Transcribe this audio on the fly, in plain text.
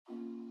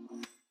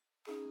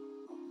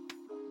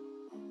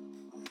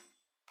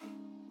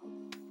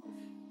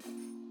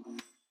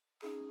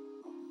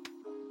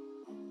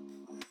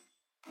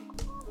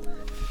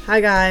Hi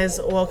guys,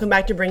 welcome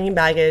back to Bringing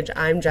Baggage.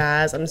 I'm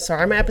Jazz. I'm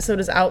sorry my episode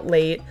is out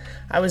late.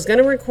 I was going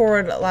to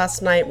record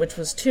last night, which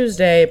was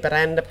Tuesday, but I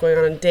ended up going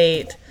on a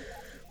date.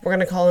 We're going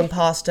to call him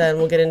Pasta, and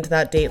we'll get into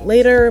that date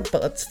later,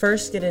 but let's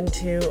first get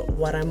into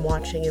what I'm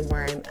watching and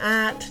where I'm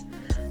at.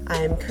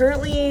 I'm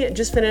currently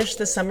just finished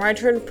The Summer I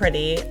Turned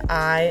Pretty.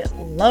 I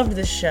loved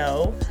this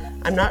show.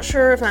 I'm not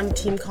sure if I'm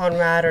Team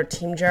Conrad or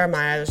Team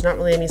Jeremiah. There's not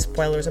really any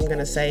spoilers I'm going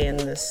to say in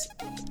this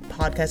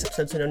podcast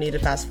episode, so no need to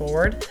fast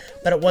forward,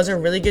 but it was a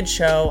really good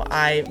show.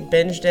 I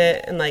binged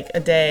it in like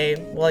a day,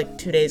 well, like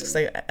 2 days, because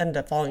I ended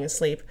up falling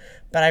asleep,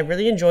 but I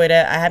really enjoyed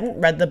it. I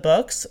haven't read the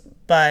books,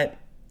 but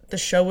the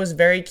show was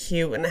very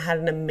cute and it had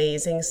an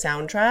amazing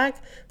soundtrack,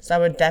 so I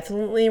would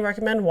definitely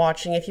recommend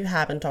watching if you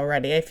haven't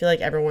already. I feel like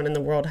everyone in the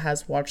world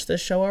has watched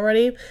this show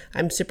already.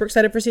 I'm super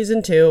excited for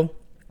season 2.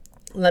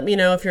 Let me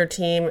know if you're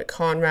Team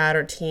Conrad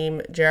or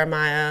Team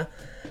Jeremiah.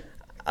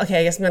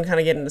 Okay, I guess I'm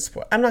gonna get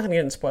into I'm not gonna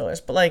get into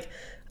spoilers, but like,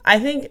 I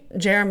think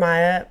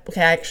Jeremiah, okay,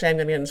 actually I'm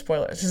going to get into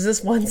spoilers. There's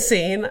this one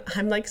scene,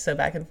 I'm like so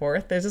back and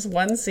forth. There's this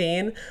one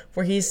scene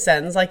where he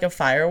sends like a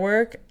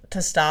firework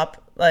to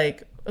stop,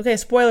 like, okay,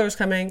 spoilers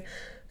coming.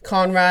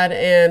 Conrad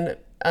and,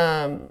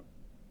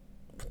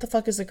 what the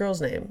fuck is the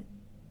girl's name?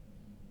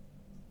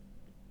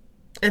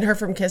 And her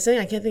from kissing?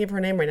 I can't think of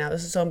her name right now.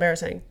 This is so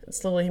embarrassing.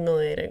 It's literally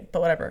humiliating, but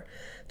whatever.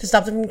 To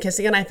stop them from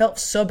kissing, and I felt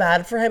so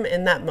bad for him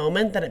in that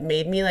moment that it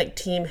made me like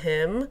team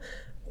him.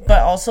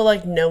 But also,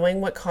 like,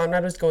 knowing what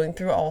Conrad was going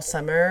through all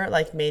summer,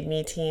 like, made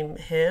me team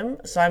him.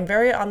 So I'm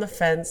very on the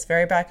fence,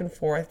 very back and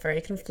forth,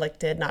 very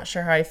conflicted, not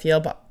sure how I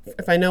feel. But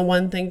if I know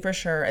one thing for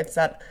sure, it's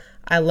that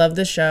I love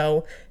the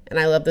show and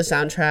I love the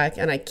soundtrack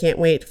and I can't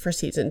wait for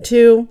season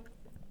 2.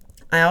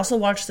 I also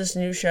watched this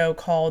new show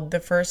called The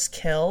First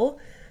Kill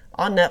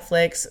on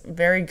Netflix.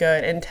 Very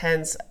good,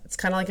 intense. It's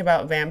kind of like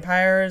about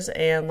vampires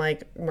and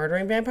like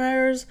murdering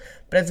vampires,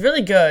 but it's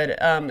really good.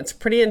 It's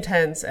pretty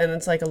intense, and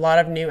it's like a lot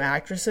of new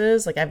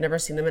actresses. Like, I've never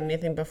seen them in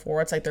anything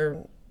before. It's like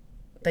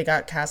they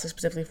got cast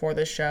specifically for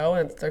this show,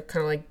 and they're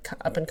kind of like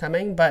up and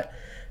coming, but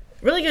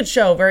really good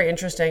show, very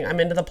interesting.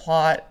 I'm into the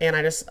plot, and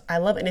I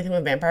love anything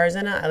with vampires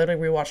in it. I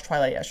literally rewatched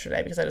Twilight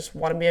yesterday because I just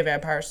want to be a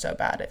vampire so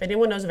bad. If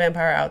anyone knows a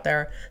vampire out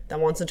there that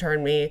wants to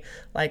turn me,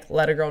 like,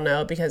 let a girl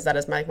know, because that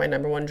is my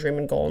number one dream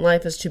and goal in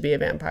life, is to be a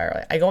vampire.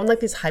 Like, I go on like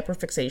these hyper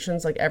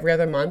fixations like every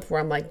other month where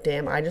I'm like,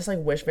 damn, I just like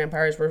wish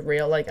vampires were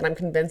real, like, and I'm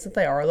convinced that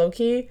they are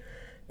low-key,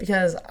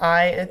 because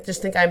I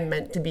just think I'm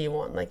meant to be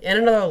one. Like, in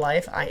another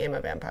life, I am a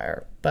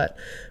vampire. But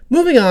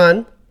moving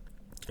on,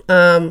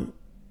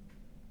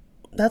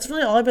 that's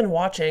really all I've been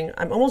watching.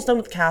 I'm almost done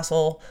with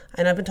Castle.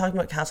 I know I've been talking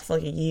about Castle for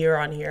like a year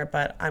on here,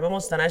 but I'm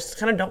almost done. I just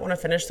kind of don't want to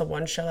finish the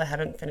one show I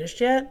haven't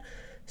finished yet,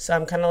 so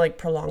I'm kind of like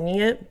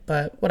prolonging it,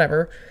 but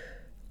whatever.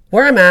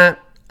 Where I'm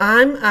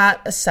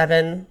at a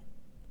 7.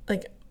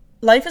 Like,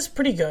 life is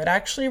pretty good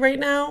actually right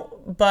now,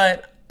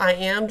 but I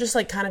am just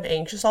like kind of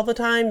anxious all the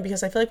time,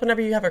 because I feel like whenever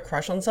you have a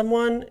crush on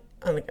someone,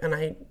 and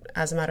I,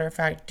 as a matter of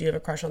fact, do have a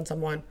crush on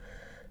someone,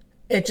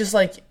 it just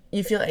like,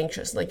 you feel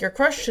anxious. Like, your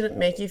crush shouldn't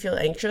make you feel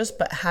anxious,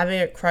 but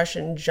having a crush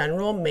in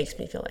general makes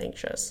me feel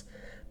anxious.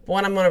 But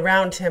when I'm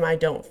around him, I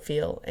don't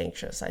feel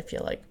anxious. I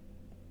feel like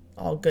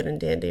all good and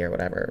dandy or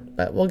whatever,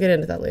 but we'll get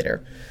into that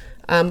later.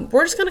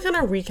 We're just going to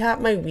kind of recap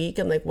my week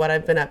and like what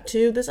I've been up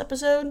to this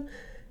episode,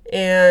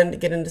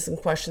 and get into some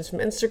questions from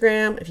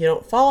Instagram. If you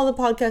don't follow the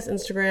podcast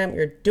Instagram,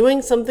 you're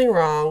doing something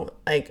wrong.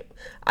 Like,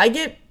 I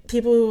get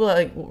people who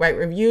like write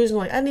reviews and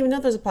like, I didn't even know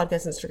there's a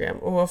podcast Instagram,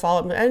 or will follow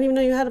up, I didn't even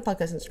know you had a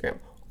podcast Instagram.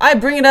 I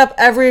bring it up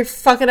every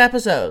fucking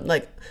episode.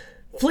 Like,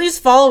 please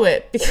follow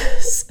it,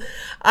 because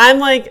I'm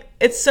like,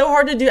 it's so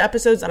hard to do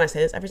episodes, and I say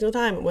this every single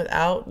time,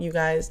 without you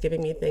guys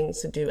giving me things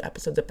to do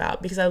episodes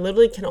about, because I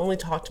literally can only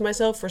talk to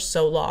myself for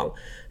so long.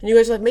 And you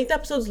guys are like, make the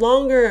episodes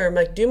longer,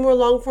 like, do more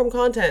long form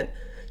content.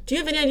 Do you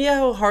have any idea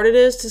how hard it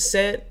is to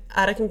sit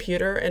at a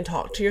computer and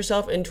talk to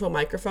yourself into a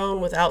microphone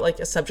without like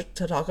a subject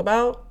to talk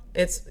about?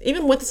 It's,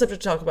 even with the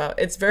subject to talk about,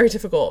 it's very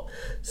difficult.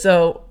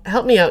 So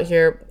help me out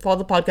here. Follow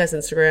the podcast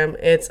Instagram.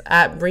 It's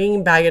at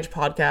Bringing Baggage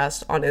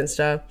Podcast on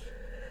Insta.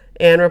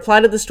 And reply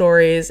to the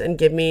stories and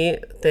give me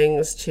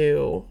things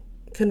to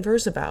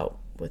converse about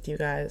with you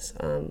guys.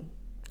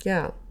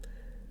 Yeah.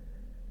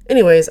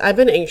 Anyways, I've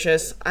been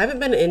anxious. I haven't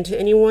been into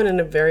anyone in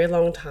a very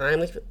long time.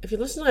 Like, if you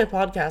listen to my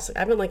podcast, like, I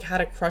haven't like had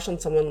a crush on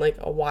someone like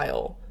a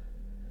while.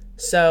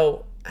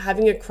 So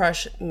having a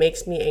crush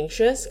makes me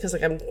anxious, because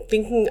like I'm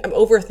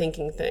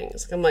overthinking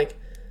things. Like, I'm like,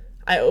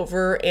 I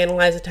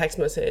overanalyze a text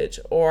message,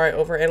 or I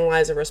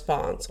overanalyze a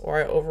response,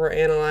 or I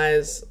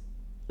overanalyze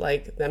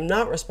like them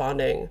not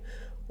responding,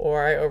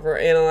 or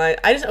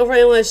I just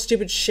overanalyze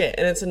stupid shit,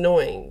 and it's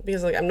annoying,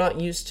 because like I'm not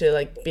used to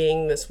like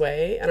being this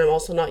way, and I'm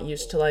also not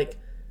used to like,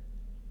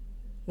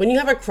 when you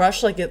have a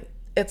crush, like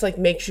it's like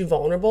makes you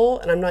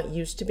vulnerable, and I'm not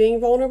used to being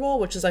vulnerable,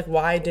 which is like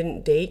why I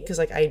didn't date, because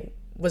like I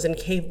was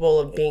incapable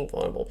of being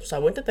vulnerable. So I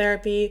went to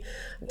therapy,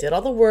 did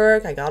all the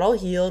work, I got all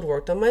healed,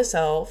 worked on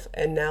myself,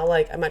 and now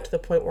like I'm at to the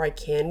point where I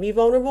can be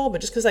vulnerable,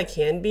 but just because I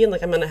can be and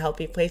like I'm in a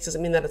healthy place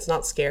doesn't mean that it's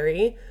not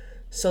scary.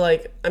 So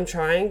like I'm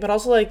trying, but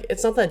also like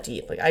it's not that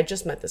deep. Like, I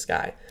just met this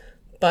guy,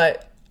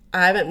 but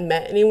I haven't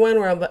met anyone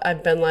where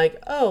I've been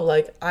like, oh,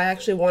 like, I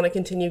actually want to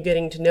continue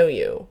getting to know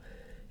you.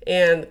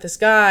 And this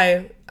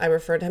guy, I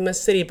referred to him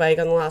as City Bike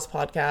on the last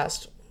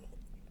podcast,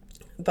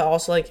 but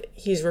also, like,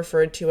 he's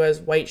referred to as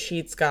White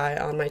Sheets Guy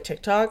on my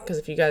TikTok, because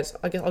if you guys,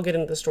 I'll get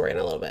into the story in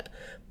a little bit.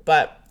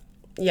 But,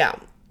 yeah,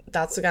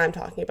 that's the guy I'm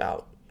talking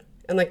about.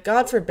 And, like,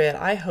 God forbid,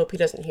 I hope he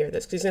doesn't hear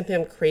this, because he's going to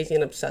think I'm crazy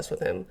and obsessed with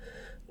him.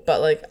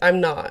 But, like,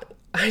 I'm not.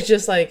 I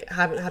just, like,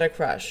 haven't had a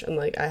crush, and,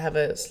 like, I have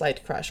a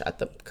slight crush at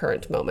the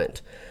current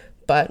moment.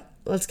 But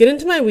let's get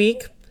into my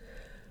week.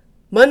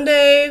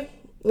 Monday,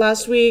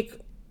 last week,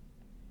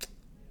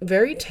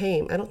 very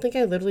tame. I don't think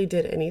I literally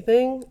did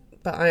anything,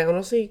 but I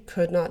honestly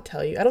could not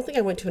tell you. I don't think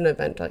I went to an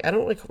event. Like, I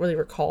don't like really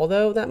recall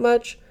though that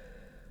much.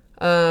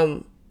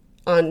 On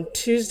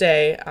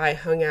Tuesday, I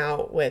hung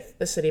out with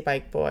the City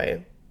Bike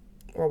Boy,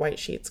 or White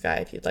Sheets Guy,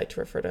 if you'd like to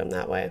refer to him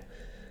that way.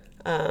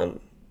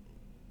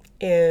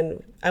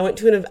 And I went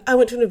to an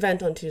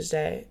event on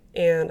Tuesday,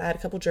 and I had a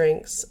couple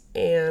drinks,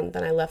 and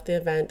then I left the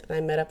event, and I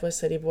met up with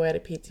City Bike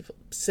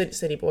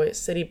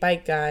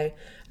Guy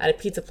at a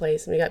pizza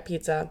place, and we got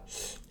pizza.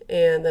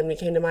 And then we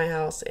came to my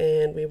house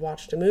and we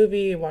watched a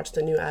movie. We watched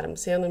the new Adam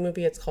Sandler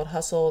movie. It's called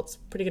Hustle. It's a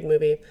pretty good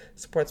movie,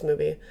 sports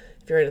movie,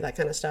 if you're into that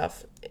kind of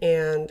stuff.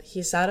 And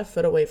he sat a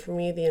foot away from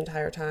me the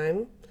entire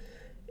time.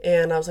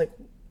 And I was like,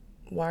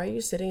 why are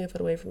you sitting a foot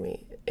away from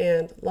me?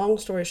 And long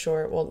story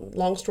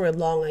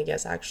long, I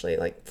guess, actually,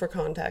 like, for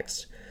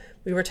context,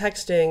 we were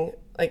texting,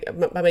 like,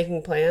 by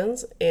making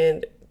plans.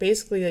 And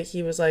basically, like,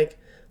 he was like,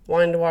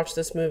 wanting to watch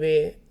this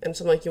movie, and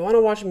so I'm like, you want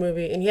to watch a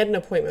movie? And he had an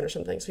appointment or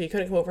something, so he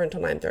couldn't come over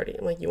until 9:30.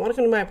 I'm like, you want to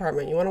come to my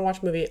apartment, you want to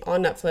watch a movie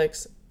on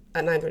Netflix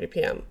at 9:30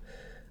 p.m.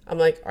 I'm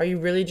like, are you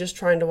really just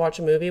trying to watch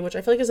a movie? Which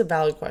I feel like is a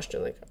valid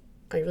question. Like,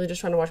 are you really just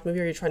trying to watch a movie,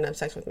 or are you trying to have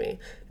sex with me?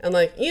 And,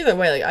 like, either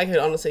way, like, I could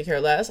honestly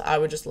care less. I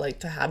would just like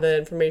to have that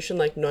information,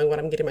 like, knowing what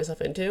I'm getting myself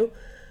into.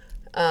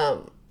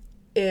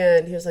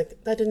 And he was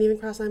like, that didn't even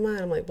cross my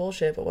mind. I'm like,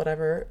 bullshit, but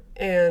whatever.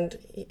 And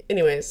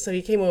anyways, so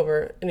he came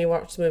over and he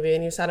watched the movie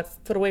and he sat a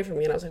foot away from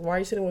me. And I was like, why are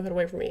you sitting a foot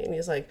away from me? And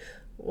he's like,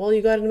 well,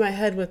 you got into my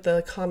head with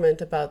the comment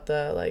about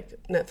the, like,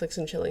 Netflix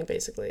and chilling,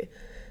 basically.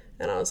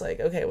 And I was like,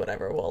 okay,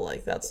 whatever. Well,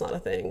 like, that's not a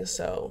thing.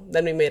 So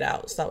then we made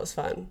out. So that was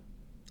fun.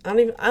 I'm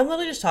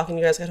literally just talking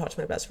to you guys. I talk to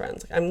my best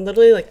friends. Like, I'm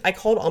literally, like, I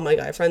called all my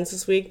guy friends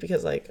this week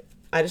because, like,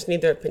 I just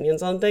need their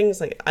opinions on things.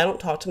 Like, I don't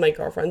talk to my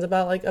girlfriends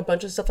about, like, a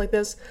bunch of stuff like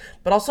this.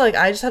 But also, like,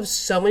 I just have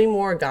so many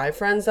more guy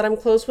friends that I'm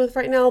close with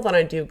right now than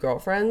I do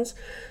girlfriends.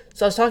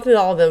 So I was talking to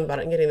all of them about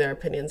it and getting their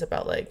opinions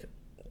about, like,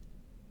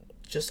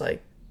 just,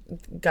 like,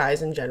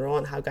 guys in general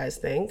and how guys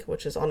think,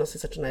 which is honestly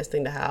such a nice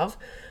thing to have.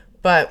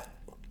 But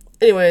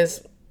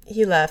anyways,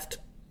 he left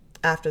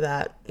after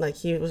that. Like,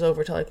 he was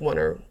over till, like,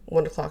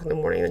 1 o'clock in the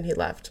morning, and then he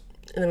left.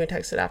 And then we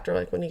texted after,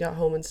 like, when he got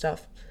home and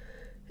stuff.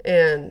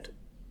 And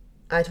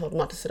I told him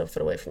not to sit a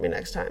foot away from me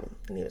next time.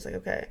 And he was like,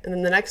 okay. And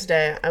then the next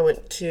day, I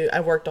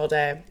worked all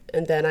day.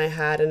 And then I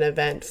had an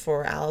event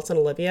for Alice and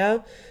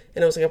Olivia.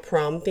 And it was like a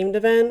prom-themed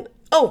event.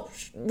 Oh,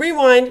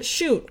 rewind,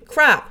 shoot,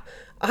 crap.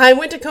 I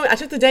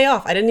took the day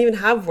off. I didn't even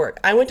have work.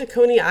 I went to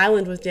Coney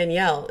Island with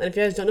Danielle. And if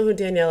you guys don't know who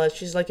Danielle is,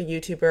 she's like a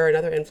YouTuber,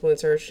 another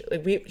influencer.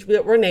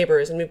 We're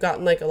neighbors, and we've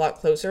gotten, like, a lot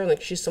closer. And,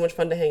 like, she's so much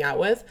fun to hang out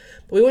with.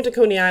 But we went to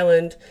Coney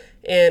Island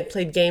and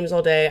played games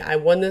all day. I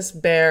won this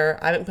bear.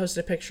 I haven't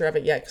posted a picture of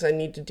it yet because I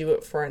need to do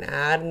it for an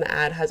ad, and the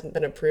ad hasn't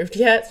been approved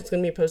yet. So it's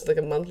going to be posted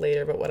like a month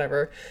later, but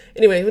whatever.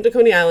 Anyway, we went to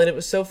Coney Island. It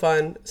was so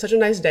fun. Such a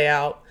nice day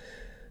out.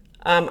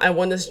 I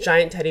won this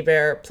giant teddy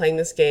bear playing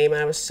this game,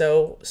 and I was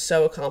so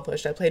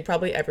accomplished. I played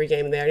probably every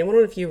game there. And I went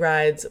on a few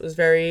rides. It was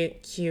very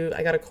cute.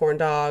 I got a corn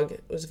dog.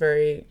 It was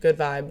very good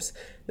vibes.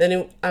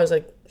 Then I was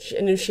like,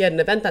 I knew she had an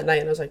event that night,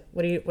 and I was like,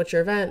 what's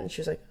your event? And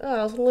she was like, oh,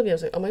 Alice and Olivia. I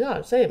was like, oh my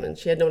God, same. And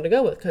she had no one to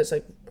go with because,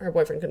 like, her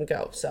boyfriend couldn't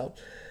go. So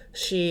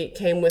she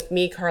came with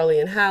me, Carly,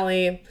 and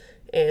Hallie,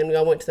 and we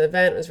all went to the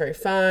event. It was very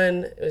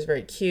fun. It was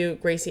very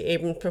cute. Gracie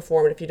Abrams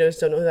performed. If you guys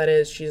don't know who that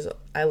is,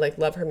 I like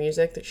love her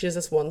music. She has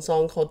this one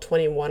song called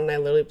 21, and I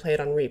literally play it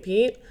on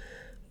repeat.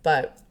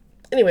 But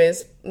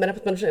anyways, met up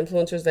with a bunch of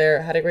influencers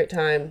there, had a great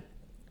time.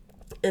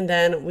 And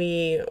then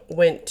we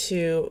went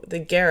to the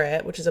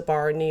Garret, which is a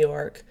bar in New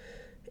York,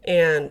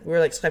 and we were,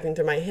 like, swiping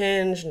through my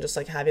Hinge and just,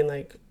 like, having,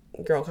 like,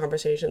 girl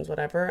conversations,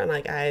 whatever. And,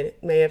 like, I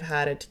may have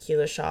had a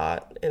tequila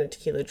shot and a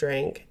tequila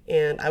drink,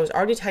 and I was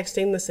already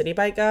texting the City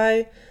Bike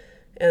guy.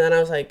 And then I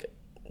was like,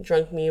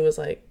 drunk me was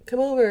like, come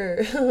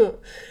over.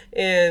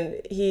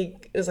 And he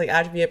was like, I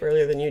had to be up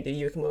earlier than you did.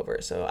 You come over.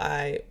 So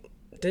I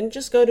didn't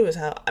just go to his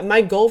house.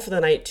 My goal for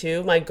the night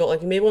too, like,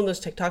 maybe one of those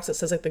TikToks that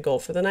says, like, the goal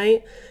for the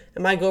night.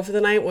 And my goal for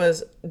the night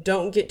was,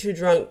 don't get too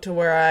drunk to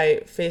where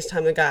I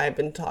FaceTime the guy I've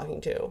been talking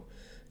to.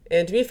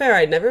 And to be fair,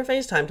 I never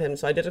FaceTimed him,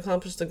 so I did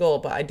accomplish the goal,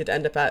 but I did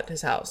end up at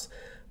his house.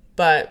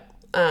 But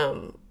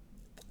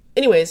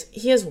anyways,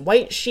 he has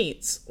white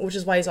sheets, which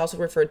is why he's also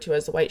referred to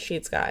as the White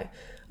Sheets Guy.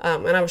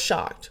 And I was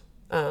shocked,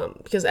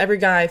 because every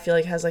guy I feel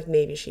like has, like,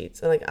 navy sheets.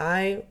 And, like,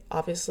 I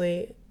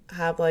obviously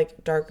have,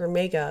 like, darker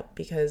makeup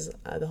because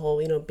the whole,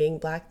 being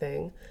black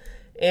thing.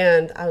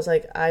 And I was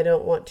like, I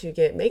don't want to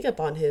get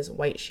makeup on his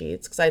white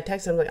sheets. Because I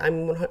texted him,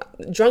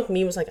 like, drunk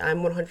me was like,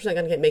 I'm 100% going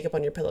to get makeup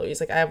on your pillow. He's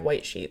like, I have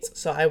white sheets.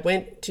 So I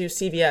went to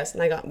CVS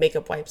and I got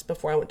makeup wipes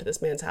before I went to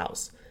this man's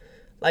house.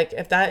 Like,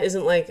 if that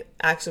isn't, like,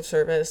 acts of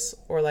service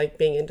or, like,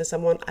 being into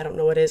someone, I don't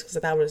know what is,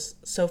 because that was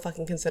so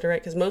fucking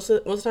considerate. Because most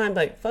of the time,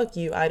 like, fuck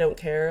you, I don't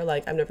care.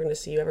 Like, I'm never going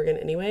to see you ever again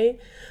anyway.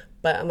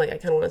 But I'm like, I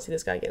kind of want to see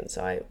this guy again.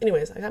 So I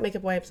got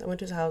makeup wipes. I went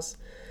to his house.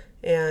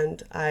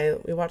 And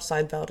we watched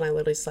Seinfeld, and I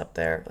literally slept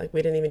there. Like,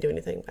 we didn't even do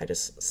anything. I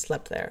just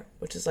slept there,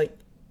 which is, like,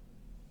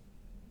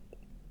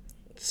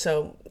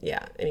 so,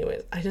 yeah.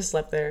 Anyways, I just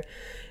slept there.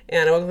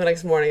 And I woke up the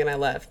next morning, and I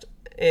left.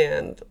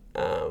 And,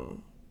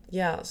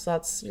 yeah, so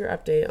that's your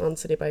update on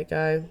City Bike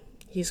Guy.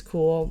 He's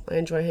cool. I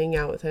enjoy hanging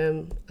out with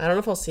him. I don't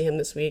know if I'll see him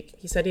this week.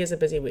 He said he has a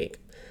busy week.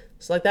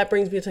 So, like, that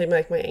brings me to,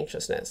 like, my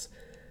anxiousness.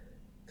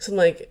 So I'm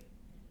like,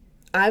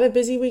 I have a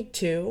busy week,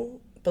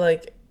 too. But,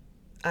 like,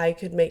 I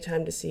could make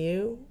time to see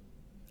you.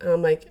 And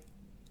I'm like,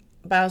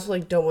 but I also,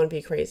 like, don't want to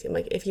be crazy. I'm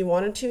like, if he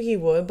wanted to, he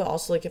would. But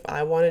also, like, if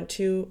I want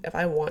to,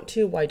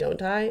 why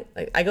don't I?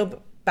 Like, I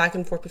go back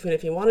and forth between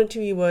if he wanted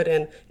to, he would.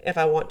 And if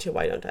I want to,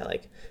 why don't I?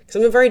 Like, because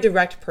I'm a very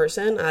direct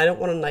person. And I don't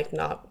want to, like,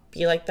 not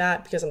be like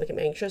that because I'm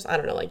anxious. I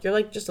don't know. Like, you're,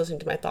 like, just listening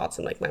to my thoughts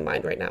in, like, my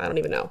mind right now. I don't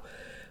even know.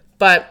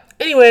 But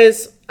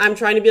anyways, I'm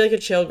trying to be, like, a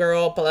chill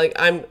girl. But, like,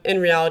 I'm,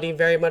 in reality,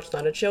 very much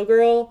not a chill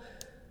girl.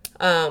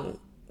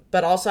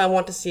 But also I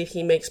want to see if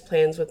he makes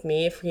plans with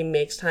me, if he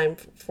makes time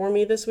for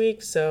me this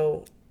week.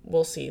 So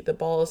we'll see. The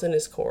ball is in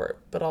his court.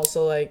 But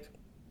also, like,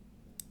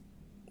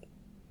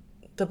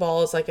 the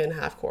ball is, like, in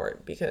half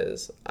court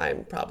because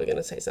I'm probably going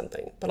to say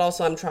something. But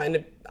also I'm trying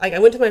to, like, I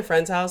went to my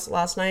friend's house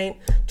last night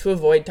to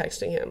avoid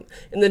texting him.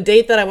 And the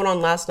date that I went on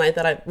last night,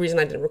 reason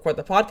I didn't record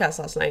the podcast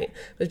last night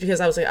was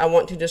because I was like, I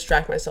want to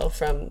distract myself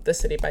from the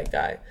City Bike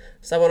Guy.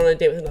 So I went on a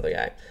date with another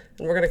guy.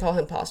 And we're going to call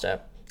him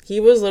Pasta. He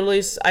was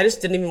literally, I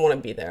just didn't even want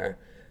to be there.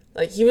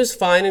 Like, he was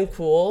fine and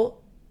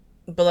cool,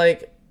 but,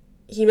 like,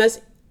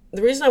 the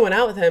reason I went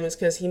out with him is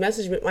because he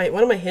messaged me,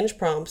 one of my Hinge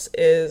prompts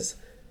is,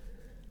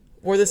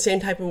 we're the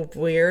same type of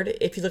weird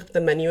if you look at the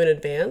menu in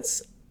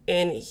advance,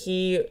 and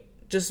he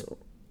just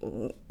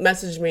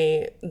messaged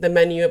me the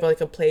menu of, like,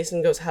 a place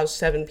and goes, how's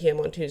 7 p.m.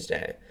 on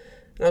Tuesday?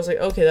 And I was like,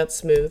 okay, that's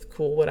smooth,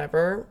 cool,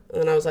 whatever.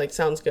 And then I was like,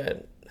 sounds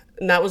good.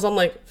 And that was on,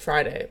 like,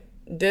 Friday.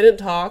 Didn't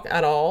talk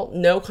at all,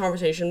 no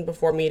conversation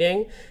before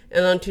meeting,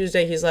 and on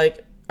Tuesday he's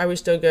like, are we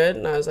still good?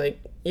 And I was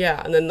like,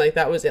 yeah. And then, like,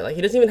 that was it. Like,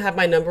 he doesn't even have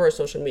my number or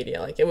social media.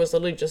 Like, it was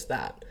literally just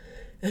that.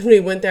 And we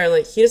went there, and,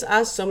 like, he just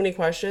asked so many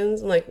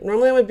questions. And, like,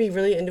 normally I would be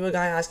really into a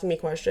guy asking me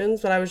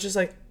questions, but I was just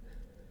like,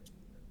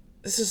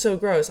 this is so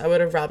gross. I would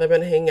have rather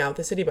been hanging out with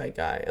the City Bike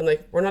Guy. And,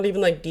 like, we're not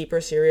even, like, deep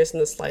or serious in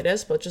the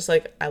slightest, but just,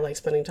 like, I like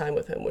spending time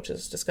with him, which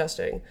is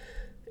disgusting.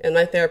 And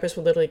my therapist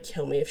would literally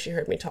kill me if she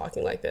heard me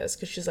talking like this,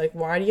 because she's like,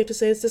 why do you have to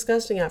say it's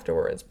disgusting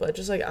afterwards? But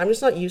just, like, I'm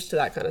just not used to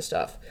that kind of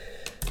stuff.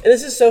 And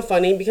this is so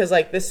funny because,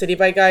 like, this City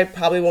Bike Guy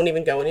probably won't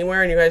even go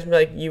anywhere, and you guys will be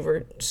like, you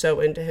were so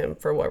into him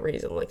for what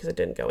reason? Like, because it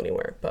didn't go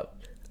anywhere. But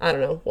I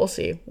don't know. We'll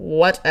see.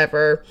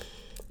 Whatever.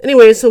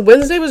 Anyway, so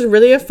Wednesday was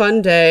really a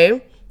fun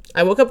day.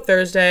 I woke up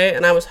Thursday,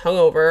 and I was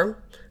hungover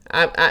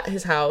at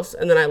his house,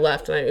 and then I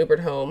left, and I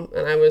Ubered home,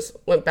 and I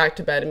went back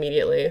to bed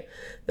immediately.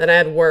 Then I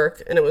had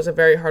work, and it was a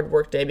very hard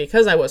work day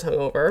because I was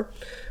hungover.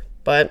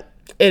 But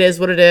it is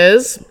what it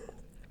is.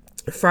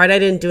 Friday, I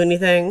didn't do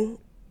anything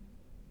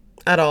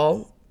at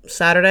all.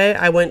 Saturday,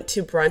 I went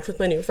to brunch with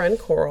my new friend,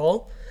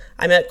 Coral.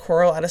 I met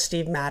Coral at a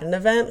Steve Madden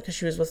event because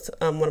she was with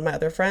one of my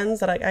other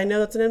friends that I know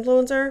that's an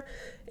influencer.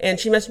 And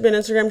she messaged me on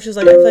Instagram. She was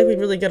like, I feel like we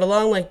really get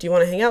along. Like, do you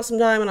want to hang out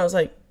sometime? And I was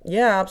like,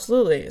 yeah,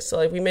 absolutely. So,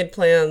 like, we made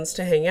plans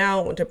to hang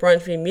out, went to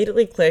brunch. We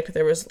immediately clicked.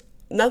 There was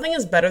nothing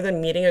is better than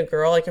meeting a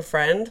girl, like a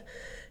friend,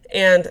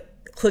 and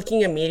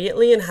clicking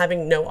immediately and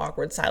having no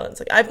awkward silence.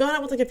 Like, I've gone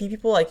out with, like, a few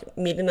people, like,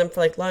 meeting them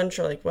for, like, lunch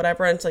or, like,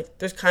 whatever. And it's, like,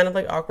 there's kind of,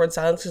 like, awkward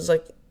silence because,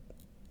 like,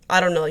 I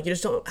don't know, like, you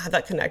just don't have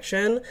that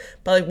connection.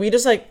 But, like, we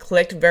just, like,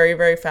 clicked very,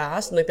 very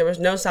fast. And, like, there was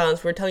no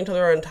silence. We were telling each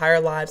other our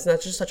entire lives. And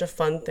that's just such a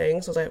fun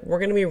thing. So I was like, we're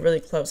going to be really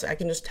close. Like, I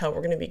can just tell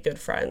we're going to be good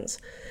friends.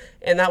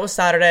 And that was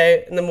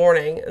Saturday in the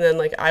morning. And then,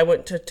 like, I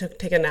went to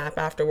take a nap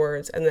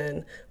afterwards. And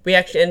then we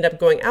actually ended up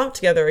going out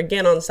together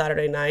again on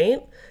Saturday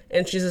night.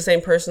 And she's the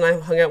same person I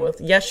hung out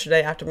with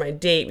yesterday after my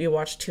date. We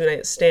watched Two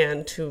Night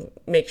Stand to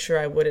make sure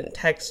I wouldn't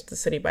text the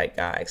City Bike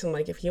Guy. Because I'm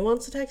like, if he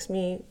wants to text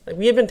me, like,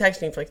 we had been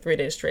texting for like 3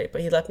 days straight,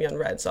 but he left me on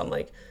red. So I'm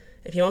like,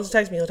 if he wants to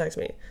text me, he'll text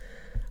me.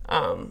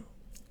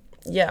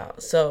 Yeah,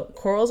 so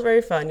Coral's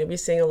very fun. You'll be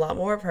seeing a lot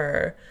more of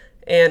her.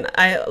 And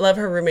I love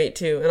her roommate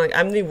too. And, like,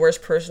 I'm the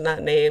worst person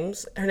at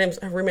names.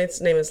 Her roommate's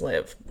name is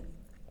Liv.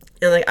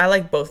 And, like, I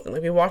like both of them.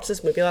 Like, we watched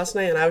this movie last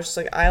night, and I was just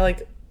like,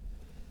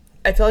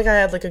 I feel like I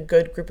had, like, a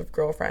good group of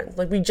girlfriends.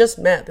 Like, we just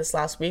met this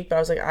last week, but I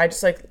was like,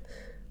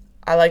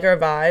 I like our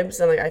vibes,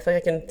 and, like, I feel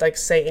like I can, like,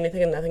 say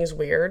anything and nothing is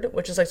weird,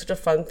 which is, like, such a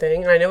fun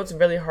thing. And I know it's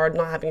really hard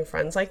not having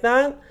friends like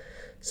that.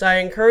 So I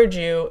encourage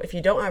you, if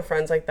you don't have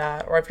friends like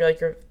that, or if you're,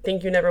 like,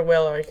 think you never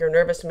will, or, like, you're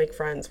nervous to make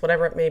friends,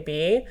 whatever it may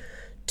be,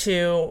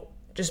 to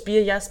just be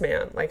a yes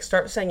man. Like,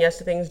 start saying yes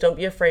to things. Don't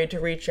be afraid to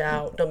reach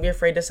out. Don't be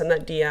afraid to send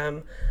that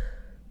DM.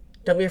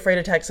 Don't be afraid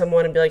to text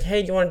someone and be like,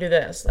 hey, do you want to do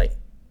this? Like,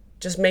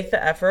 just make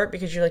the effort,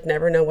 because you like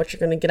never know what you're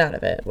going to get out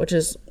of it, which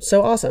is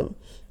so awesome.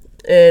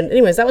 And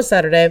anyways, that was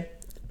Saturday.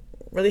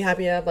 Really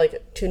happy to have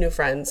like 2 new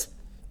friends.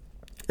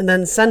 And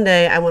then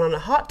Sunday, I went on a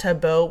hot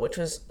tub boat, which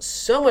was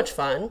so much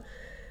fun.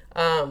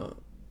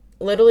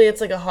 Literally, it's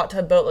like a hot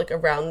tub boat, like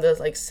around the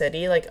like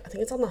city. Like, I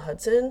think it's on the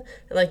Hudson,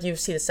 and like you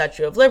see the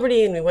Statue of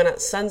Liberty, and we went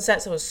at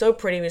sunset, so it was so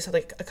pretty. We just had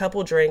like a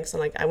couple drinks, and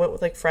like I went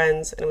with like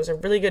friends, and it was a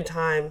really good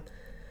time.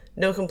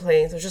 No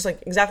complaints. It was just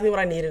like exactly what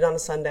I needed on a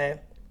Sunday.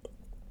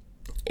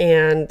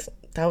 And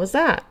that was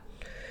that.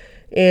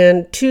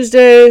 And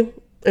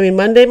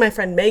Monday, my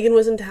friend Megan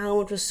was in town,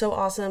 which was so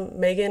awesome.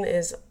 Megan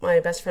is my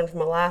best friend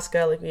from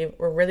Alaska. Like, we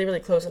were really, really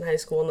close in high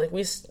school, and like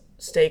we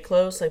stay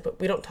close, like, but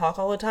we don't talk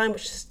all the time,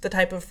 which is the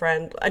type of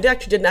friend. I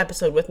actually did an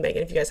episode with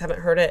Megan. If you guys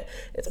haven't heard it,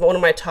 it's one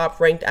of my top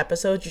ranked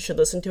episodes. You should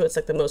listen to it. It's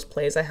like the most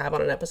plays I have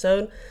on an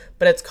episode,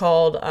 but it's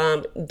called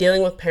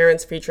Dealing with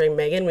Parents, featuring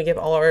Megan. We give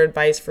all our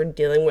advice for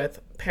dealing with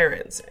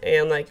parents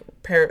and like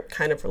parent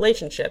kind of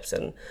relationships,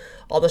 and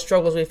all the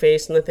struggles we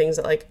face, and the things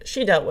that like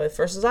she dealt with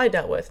versus I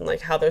dealt with, and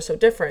like how they're so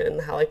different,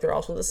 and how like they're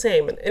also the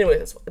same. And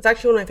anyways, it's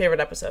actually one of my favorite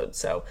episodes,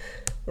 so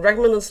I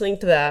recommend listening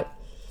to that.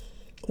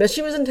 But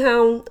she was in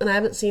town, and I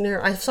haven't seen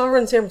her. I saw her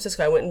in San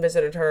Francisco. I went and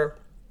visited her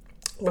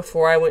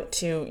before I went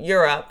to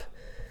Europe,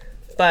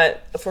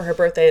 but for her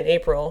birthday in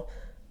April.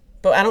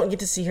 But I don't get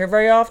to see her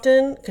very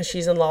often, because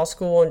she's in law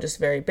school and just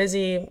very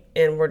busy,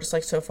 and we're just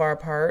like so far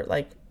apart,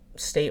 like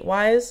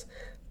state-wise.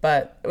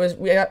 But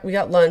we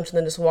got lunch and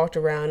then just walked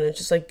around, and it's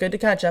just like good to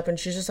catch up. And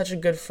she's just such a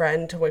good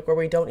friend to like where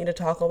we don't need to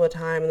talk all the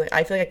time, and like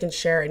I feel like I can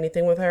share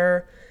anything with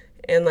her,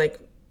 and like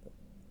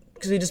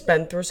because we just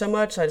been through so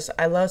much. So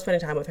I love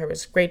spending time with her. It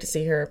was great to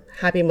see her.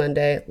 Happy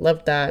Monday,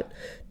 loved that.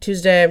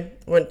 Tuesday,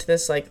 went to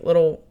this like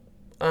little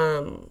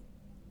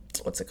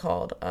what's it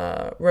called,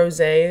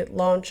 rosé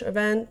launch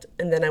event,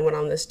 and then I went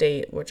on this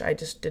date, which I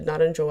just did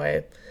not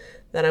enjoy.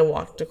 Then I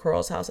walked to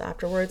Coral's house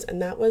afterwards,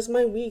 and that was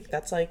my week.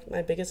 That's like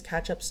my biggest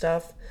catch-up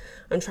stuff.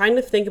 I'm trying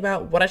to think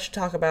about what I should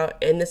talk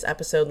about in this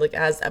episode, like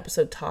as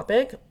episode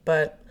topic,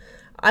 but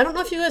I don't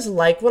know if you guys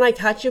like when I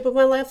catch you up with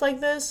my life like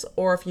this,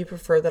 or if you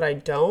prefer that I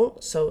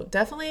don't. So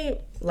definitely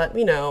let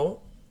me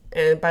know.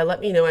 And by let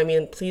me know, I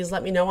mean, please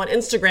let me know on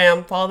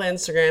Instagram. Follow the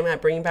Instagram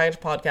at Bringing Baggage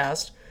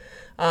Podcast.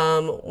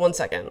 1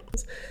 second.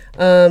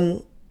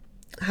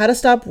 How to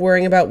stop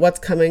worrying about what's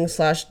coming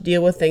 /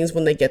 deal with things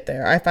when they get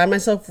there. I find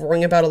myself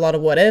worrying about a lot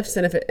of what ifs,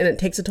 and it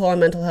takes a toll on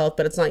mental health,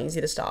 but it's not easy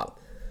to stop.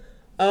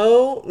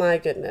 Oh my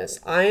goodness.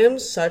 I am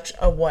such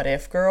a what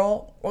if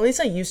girl. Or at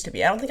least I used to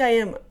be. I don't think I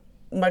am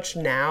much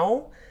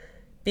now,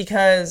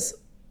 because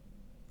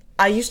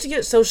I used to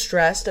get so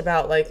stressed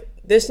about like,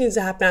 this needs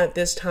to happen at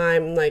this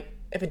time. And like,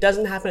 if it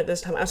doesn't happen at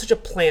this time, I'm such a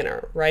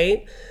planner,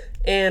 right?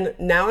 And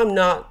now I'm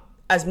not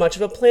as much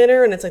of a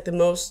planner, and it's like the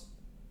most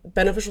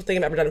beneficial thing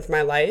I've ever done for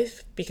my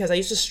life, because I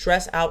used to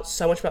stress out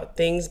so much about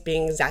things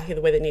being exactly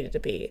the way they needed to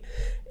be.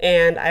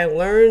 And I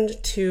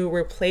learned to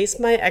replace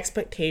my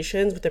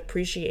expectations with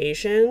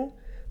appreciation,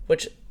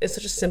 which is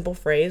such a simple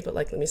phrase, but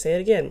like, let me say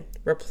it again.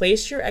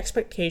 Replace your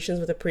expectations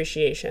with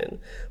appreciation.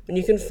 When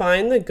you can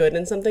find the good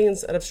in something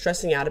instead of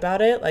stressing out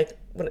about it, like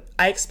when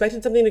I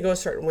expected something to go a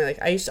certain way,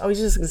 like I used to always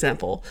use this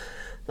example.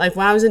 Like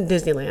when I was in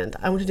Disneyland,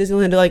 I went to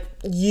Disneyland like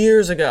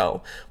years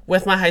ago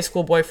with my high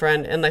school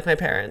boyfriend and like my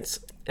parents.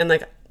 And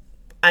like,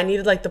 I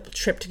needed like the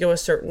trip to go a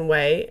certain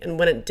way, and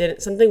when it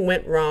didn't, something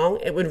went wrong,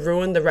 it would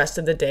ruin the rest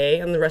of the day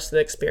and the rest of the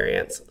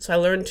experience. So I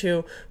learned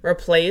to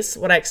replace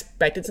what I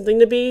expected something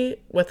to be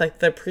with like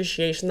the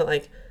appreciation that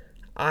like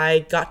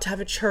I got to have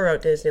a churro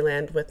at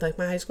Disneyland with like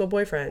my high school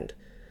boyfriend,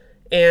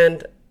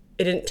 and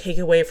it didn't take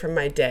away from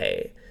my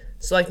day.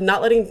 So like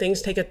not letting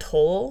things take a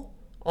toll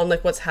on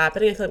like what's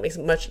happening, I feel like makes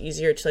it much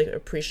easier to like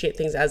appreciate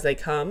things as they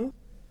come.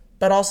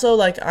 But also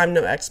like I'm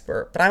no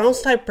expert, but I'm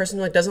also the type of person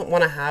who like doesn't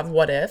want to have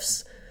what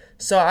ifs.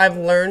 So I've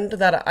learned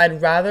that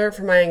I'd rather,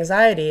 for my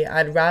anxiety,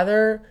 I'd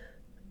rather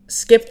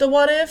skip the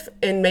what if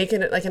and make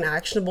it like an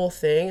actionable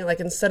thing.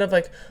 Like instead of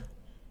like,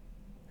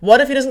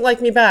 what if he doesn't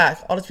like me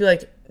back? I'll just be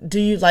like,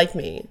 do you like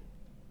me?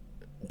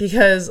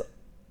 Because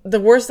the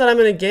worst that I'm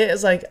going to get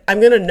is like, I'm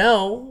going to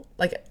know.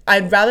 Like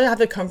I'd rather have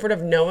the comfort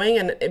of knowing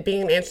and it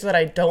being an answer that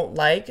I don't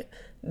like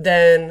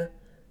than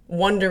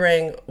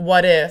wondering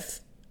what if,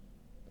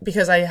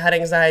 because I had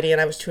anxiety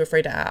and I was too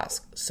afraid to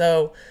ask.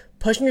 So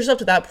pushing yourself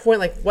to that point,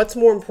 like what's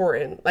more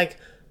important? Like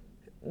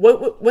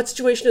what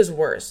situation is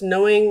worse?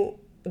 Knowing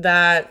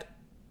that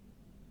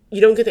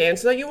you don't get the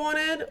answer that you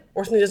wanted,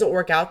 or something doesn't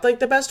work out like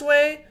the best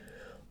way,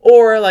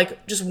 or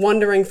like just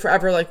wondering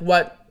forever like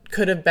what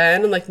could have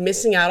been, and like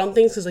missing out on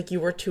things because like you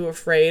were too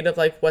afraid of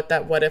like what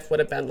that what if would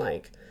have been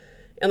like.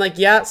 And like,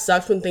 yeah, it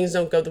sucks when things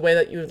don't go the way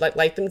that you would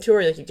like them to,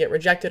 or like you get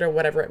rejected or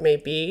whatever it may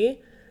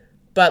be.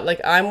 But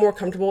like I'm more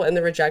comfortable in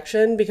the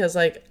rejection because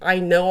like I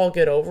know I'll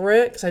get over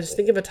it, because I just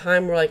think of a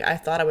time where like I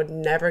thought I would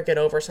never get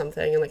over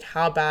something and like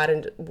how bad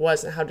it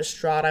was and how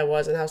distraught I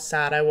was and how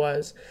sad I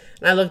was.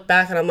 And I look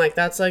back and I'm like,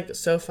 that's like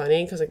so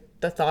funny, because like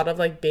the thought of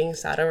like being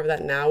sad over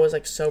that now is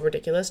like so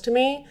ridiculous to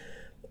me.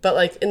 But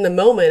like in the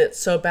moment it's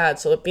so bad.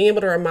 So like, being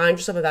able to remind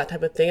yourself of that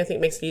type of thing, I think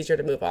makes it easier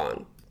to move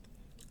on.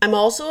 I'm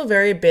also a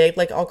very big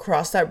like I'll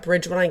cross that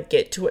bridge when I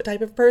get to it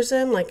type of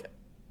person. Like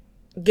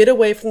get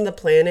away from the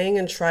planning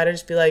and try to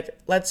just be like,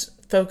 let's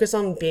focus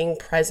on being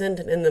present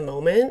and in the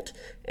moment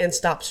and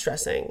stop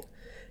stressing,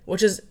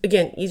 which is,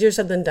 again, easier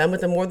said than done. But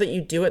the more that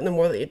you do it and the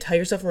more that you tell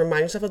yourself and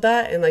remind yourself of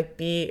that and like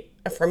be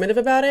affirmative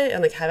about it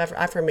and like have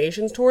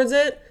affirmations towards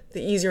it,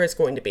 the easier it's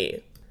going to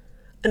be.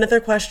 Another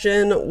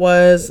question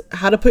was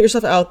how to put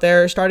yourself out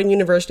there starting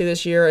university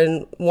this year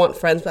and want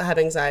friends but have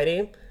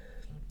anxiety.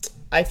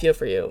 I feel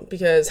for you,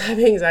 because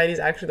having anxiety is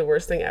actually the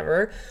worst thing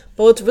ever.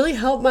 But what's really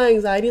helped my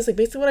anxiety is like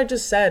basically what I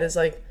just said is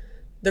like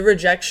the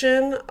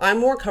rejection. I'm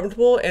more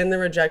comfortable in the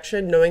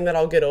rejection knowing that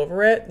I'll get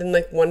over it than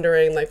like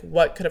wondering like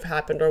what could have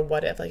happened or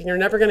what if. Like you're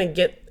never going to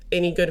get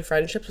any good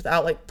friendships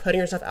without like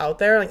putting yourself out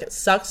there. Like it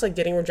sucks like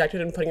getting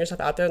rejected and putting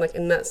yourself out there like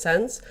in that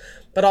sense.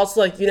 But also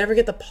like you never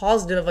get the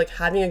positive of like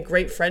having a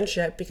great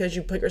friendship because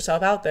you put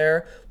yourself out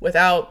there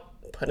without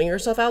putting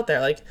yourself out there.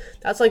 Like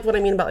that's like what I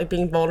mean about like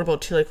being vulnerable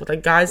too, like with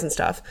like guys and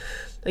stuff.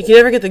 Like you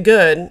never get the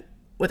good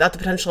without the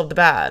potential of the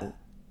bad.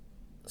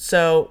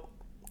 So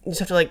you just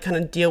have to like kind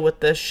of deal with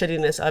the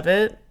shittiness of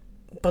it,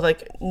 but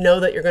like know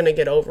that you're going to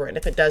get over it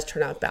if it does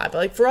turn out bad. But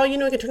like for all you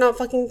know, it can turn out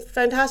fucking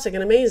fantastic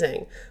and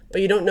amazing,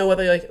 but you don't know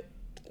whether like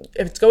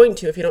if it's going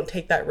to, if you don't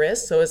take that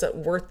risk. So is it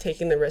worth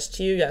taking the risk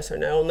to you? Yes or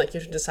no? And like you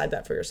should decide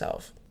that for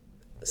yourself.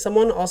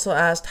 Someone also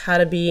asked how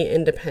to be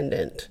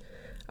independent.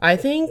 I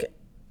think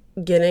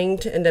getting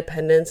to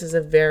independence is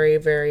a very,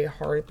 very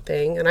hard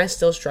thing, and I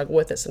still struggle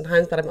with it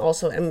sometimes, but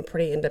I'm a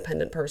pretty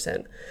independent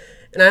person.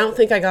 And I don't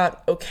think I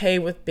got okay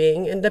with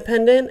being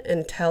independent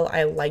until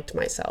I liked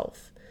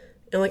myself.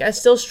 And like I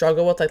still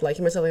struggle with like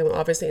liking myself. Like, I'm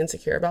obviously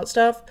insecure about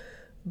stuff,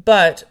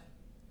 but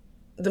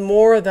the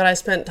more that I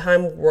spent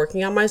time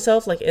working on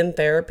myself, like in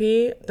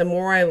therapy, the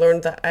more I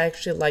learned that I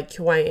actually like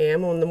who I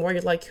am. And the more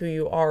you like who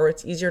you are,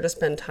 it's easier to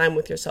spend time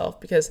with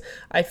yourself, because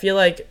I feel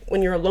like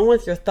when you're alone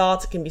with your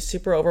thoughts, it can be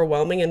super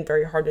overwhelming and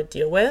very hard to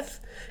deal with,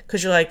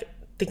 because you're like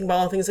thinking about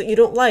all the things that you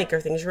don't like,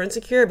 or things you're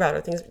insecure about, or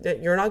things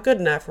that you're not good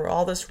enough, or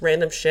all this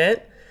random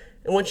shit.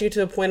 And once you get to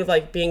the point of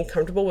like being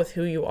comfortable with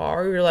who you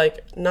are, you're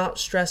like not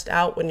stressed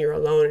out when you're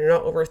alone. You're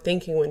not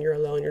overthinking when you're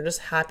alone. You're just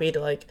happy to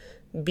like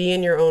be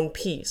in your own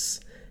peace.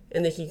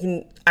 And that you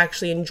can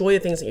actually enjoy the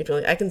things that you're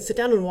doing. Like, I can sit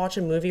down and watch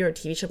a movie or a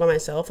TV show by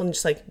myself and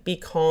just like be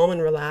calm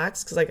and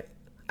relaxed, because like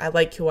I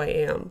like who I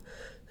am.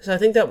 So I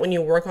think that when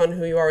you work on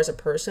who you are as a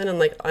person and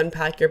like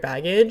unpack your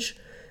baggage,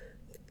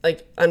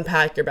 like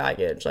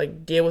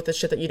deal with the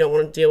shit that you don't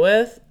want to deal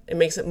with, it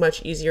makes it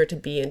much easier to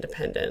be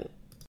independent.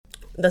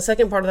 The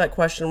second part of that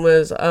question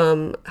was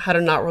how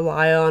to not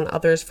rely on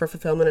others for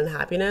fulfillment and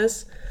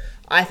happiness.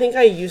 I think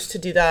I used to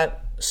do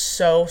that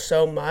so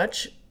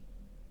much,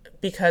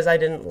 because I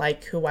didn't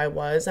like who I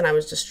was and I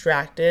was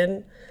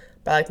distracted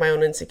by like my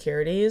own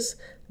insecurities,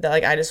 that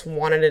like I just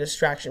wanted a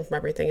distraction from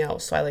everything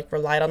else. So I like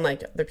relied on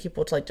like other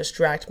people to like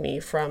distract me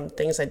from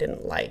things I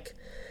didn't like.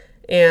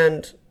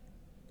 And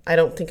I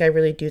don't think I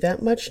really do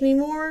that much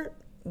anymore.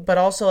 But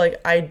also like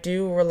I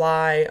do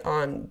rely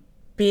on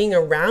being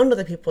around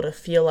other people to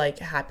feel like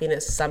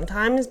happiness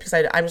sometimes, because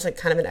I'm just like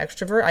kind of an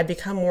extrovert. I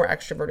become more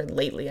extroverted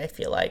lately, I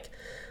feel like,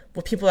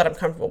 with people that I'm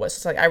comfortable with. So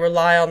it's like I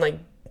rely on like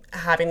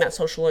having that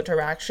social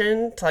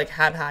interaction to like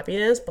have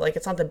happiness, but like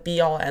it's not the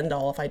be all end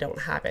all if I don't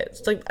have it.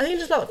 It's like I think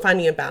it's just about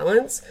finding a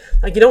balance.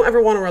 Like you don't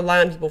ever want to rely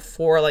on people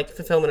for like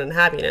fulfillment and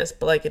happiness,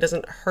 but like it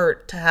doesn't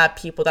hurt to have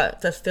people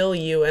that fulfill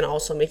you and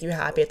also make you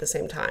happy at the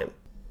same time.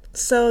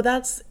 So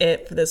that's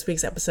it for this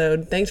week's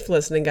episode. Thanks for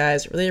listening,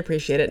 guys. Really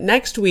appreciate it.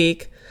 Next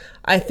week,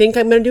 I think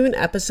I'm going to do an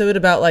episode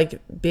about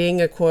like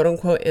being a quote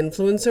unquote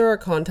influencer or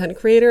content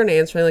creator and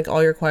answering like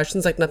all your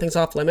questions. Like nothing's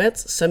off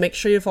limits. So make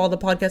sure you follow the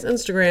podcast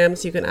Instagram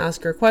so you can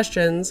ask your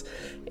questions,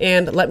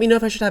 and let me know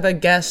if I should have a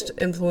guest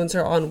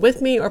influencer on with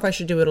me or if I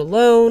should do it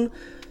alone.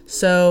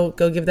 So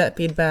go give that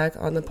feedback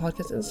on the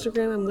podcast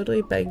Instagram. I'm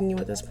literally begging you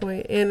at this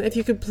point. And if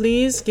you could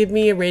please give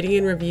me a rating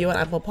and review on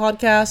Apple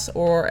Podcasts,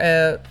 or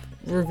a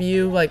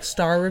review, like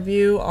star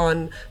review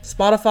on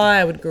Spotify,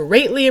 I would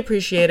greatly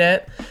appreciate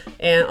it.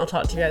 And I'll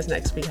talk to you guys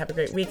next week. Have a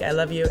great week. I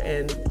love you.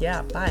 And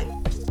yeah, bye.